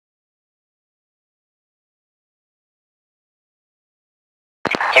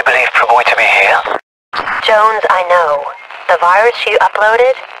You believe Priboi to be here? Jones, I know. The virus you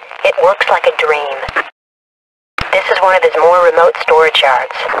uploaded, it works like a dream. This is one of his more remote storage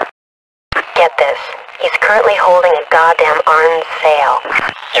yards. Get this. He's currently holding a goddamn arms sale.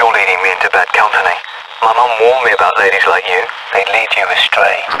 You're leading me into bad company. My mum warned me about ladies like you. They'd lead you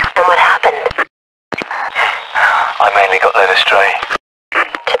astray. And what happened? I mainly got led astray.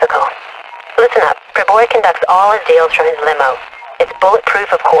 Typical. Listen up. Priboi conducts all his deals from his limo. It's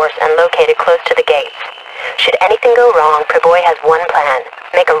bulletproof, of course, and located close to the gates. Should anything go wrong, Priboi has one plan.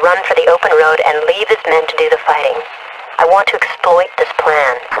 Make a run for the open road and leave his men to do the fighting. I want to exploit this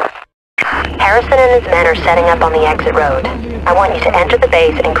plan. Harrison and his men are setting up on the exit road. I want you to enter the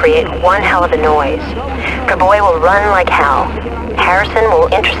base and create one hell of a noise. Priboi will run like hell. Harrison will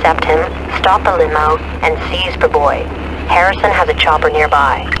intercept him, stop the limo, and seize Priboi. Harrison has a chopper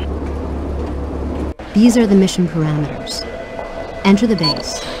nearby. These are the mission parameters. Enter the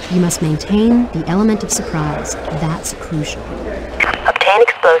base. You must maintain the element of surprise. That's crucial. Obtain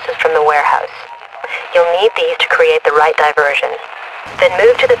explosives from the warehouse. You'll need these to create the right diversion. Then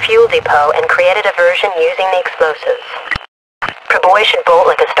move to the fuel depot and create a diversion using the explosives. Priboi should bolt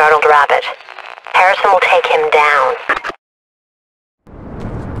like a startled rabbit. Harrison will take him down.